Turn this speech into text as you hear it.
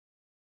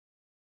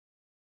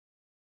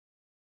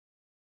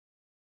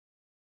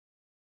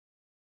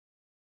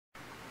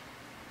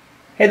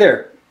Hey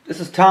there, this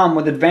is Tom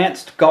with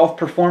Advanced Golf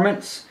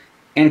Performance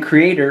and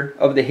creator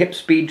of the Hip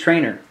Speed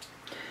Trainer.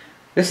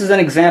 This is an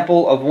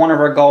example of one of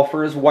our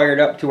golfers wired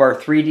up to our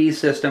 3D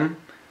system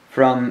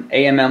from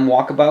AMM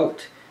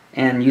Walkabout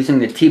and using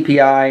the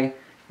TPI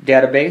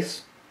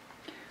Database.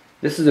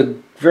 This is a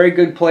very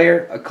good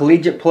player, a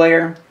collegiate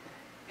player.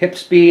 Hip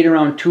speed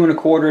around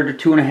 2.25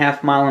 to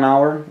 2.5 mile an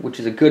hour, which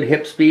is a good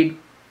hip speed.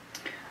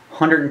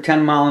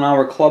 110 mile an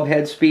hour club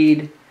head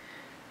speed,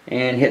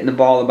 and hitting the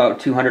ball about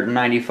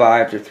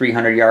 295 to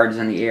 300 yards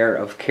in the air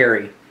of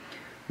carry.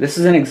 This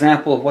is an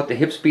example of what the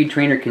Hip Speed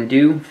Trainer can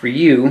do for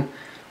you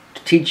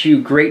to teach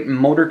you great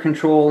motor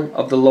control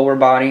of the lower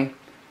body,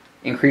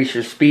 increase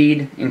your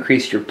speed,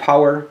 increase your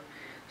power,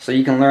 so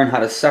you can learn how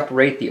to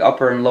separate the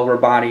upper and lower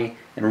body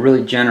and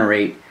really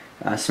generate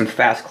some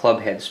fast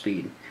club head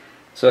speed.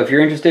 So if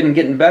you're interested in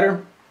getting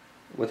better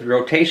with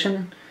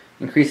rotation,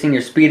 increasing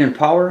your speed and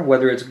power,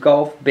 whether it's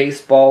golf,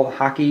 baseball,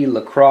 hockey,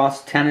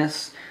 lacrosse,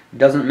 tennis,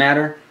 doesn't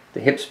matter,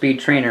 the Hip Speed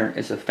Trainer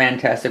is a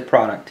fantastic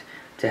product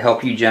to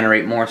help you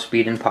generate more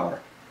speed and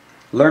power.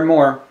 Learn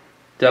more,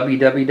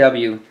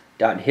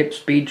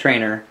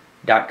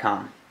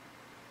 www.hipspeedtrainer.com.